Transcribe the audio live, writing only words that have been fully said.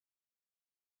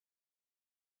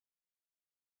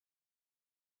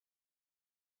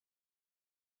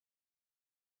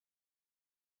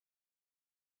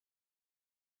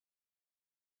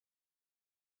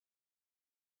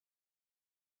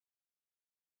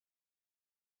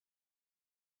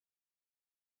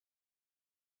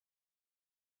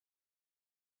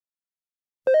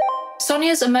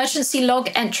Sonia's emergency log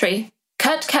entry.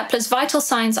 Kurt Kepler's vital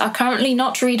signs are currently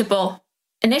not readable.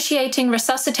 Initiating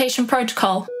resuscitation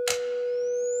protocol.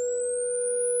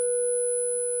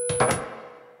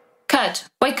 Kurt,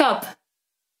 wake up.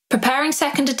 Preparing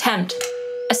second attempt.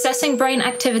 Assessing brain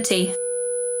activity.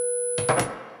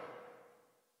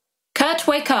 Kurt,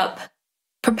 wake up.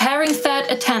 Preparing third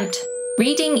attempt.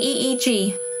 Reading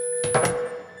EEG.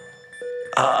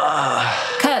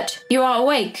 Kurt, you are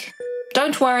awake.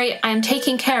 Don't worry, I am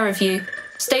taking care of you.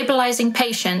 Stabilizing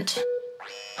patient.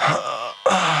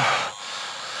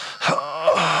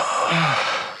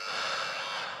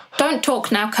 Don't talk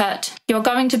now, Kurt. You're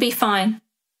going to be fine.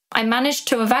 I managed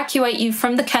to evacuate you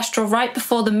from the Kestrel right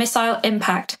before the missile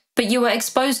impact, but you were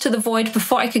exposed to the void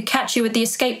before I could catch you with the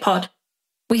escape pod.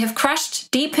 We have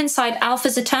crashed deep inside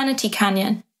Alpha's Eternity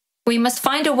Canyon. We must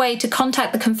find a way to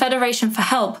contact the Confederation for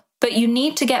help, but you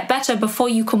need to get better before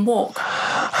you can walk.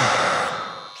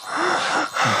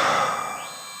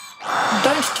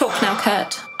 Don't talk now,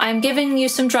 Kurt. I am giving you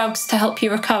some drugs to help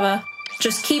you recover.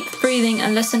 Just keep breathing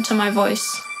and listen to my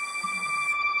voice.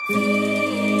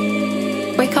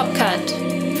 Wake up, Kurt,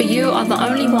 for you are the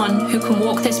only one who can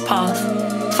walk this path.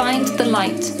 Find the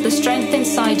light, the strength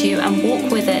inside you, and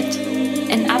walk with it.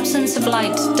 In absence of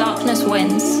light, darkness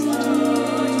wins.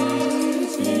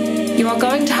 You are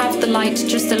going to have the light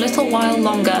just a little while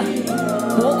longer.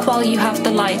 Walk while you have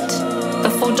the light,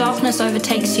 before darkness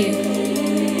overtakes you.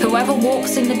 Whoever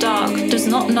walks in the dark does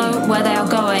not know where they are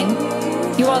going.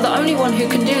 You are the only one who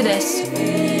can do this.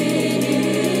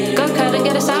 Go, Kurt, and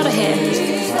get us out of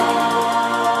here.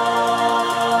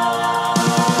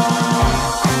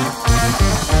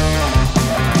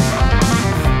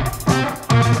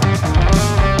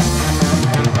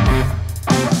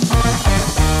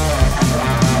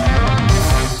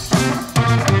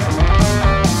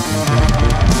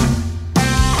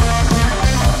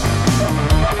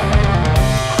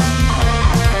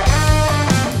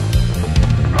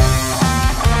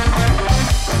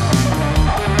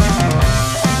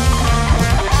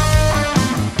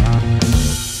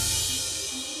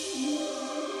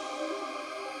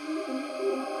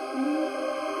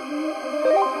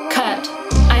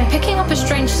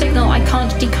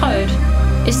 Decode.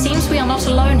 It seems we are not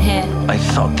alone here. I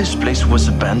thought this place was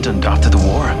abandoned after the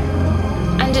war.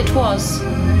 And it was.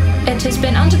 It has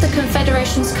been under the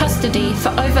Confederation's custody for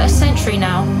over a century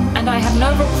now, and I have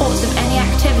no reports of any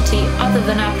activity other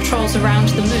than our patrols around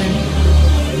the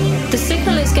moon. The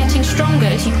signal is getting stronger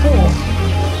as you walk.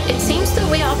 It seems that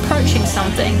we are approaching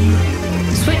something.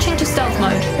 Switching to stealth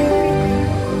mode.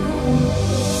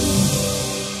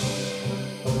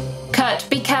 Kurt,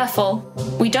 be careful.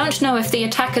 We don't know if the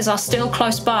attackers are still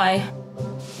close by.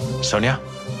 Sonia,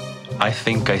 I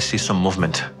think I see some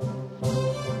movement.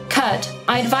 Kurt,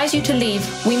 I advise you to leave.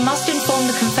 We must inform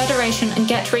the Confederation and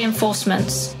get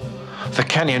reinforcements. The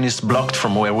canyon is blocked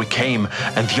from where we came,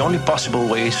 and the only possible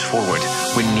way is forward.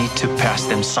 We need to pass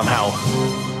them somehow.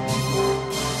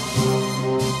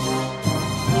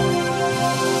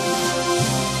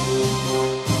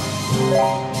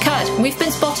 Kurt, we've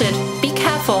been spotted. Be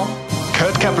careful.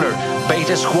 Kurt Kepler,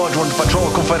 Beta Squadron Patrol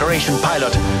Confederation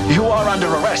pilot. You are under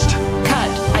arrest.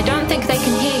 Kurt, I don't think they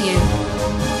can hear you.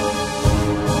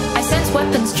 I sense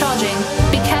weapons charging.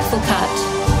 Be careful, Kurt.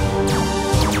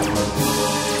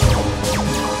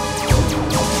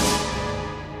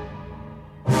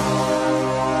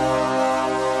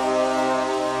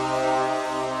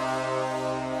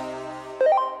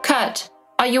 Kurt,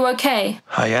 are you okay?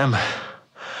 I am.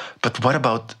 But what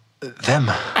about them?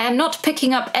 I am not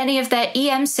picking up any of their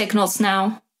EM signals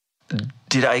now.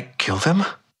 Did I kill them?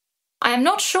 I am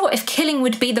not sure if killing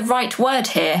would be the right word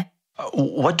here.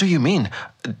 What do you mean?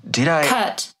 Did I...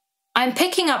 Kurt, I'm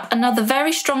picking up another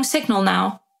very strong signal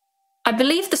now. I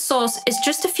believe the source is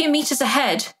just a few meters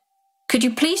ahead. Could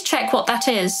you please check what that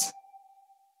is?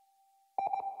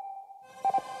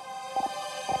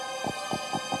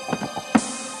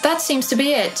 That seems to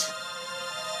be it.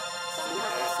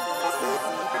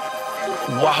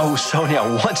 Wow, Sonia,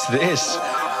 what's this?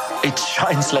 It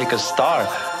shines like a star.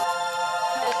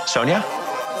 Sonia?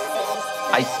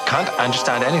 I can't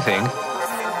understand anything.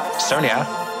 Sonia?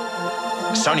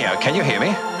 Sonia, can you hear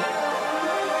me?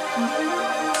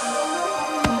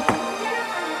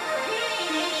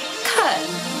 Kurt,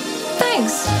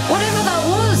 thanks. Whatever that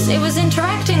was, it was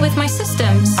interacting with my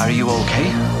systems. Are you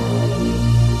okay?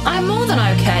 I'm more than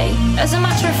okay. As a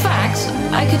matter of fact,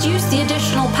 I could use the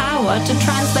additional power to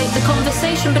translate the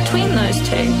conversation between those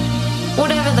two.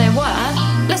 Whatever they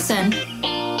were, listen.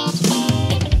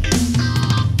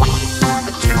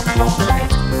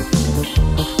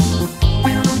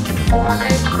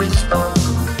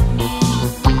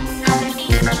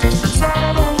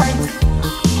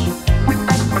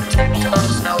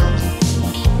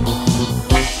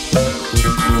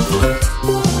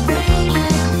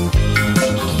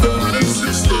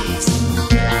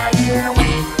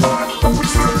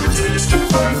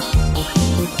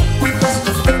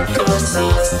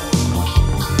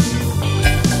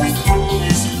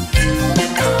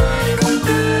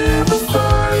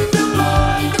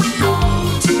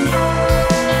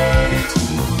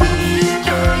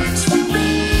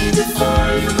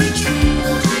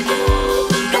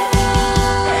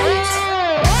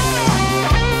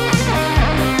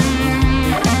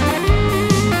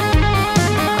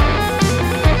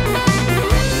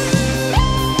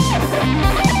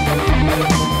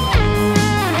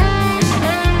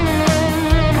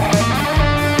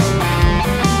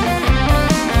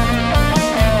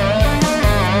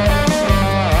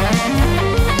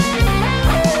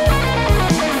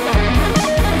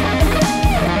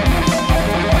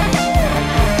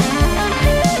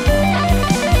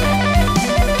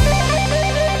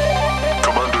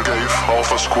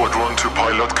 Alpha Squadron to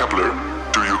Pilot Kepler.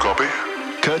 Do you copy?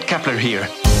 Kurt Kepler here.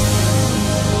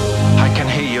 I can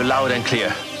hear you loud and clear.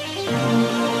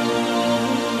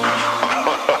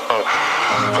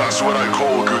 That's what I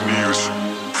call good news.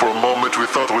 For a moment we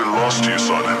thought we lost you,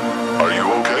 son. Are you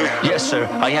okay? Yes, sir,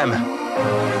 I am.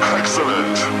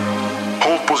 Excellent.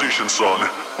 Hold position, son.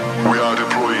 We are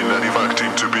deploying an evac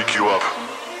team to pick you up.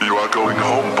 You are going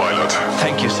home, pilot.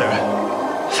 Thank you, sir.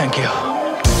 Thank you.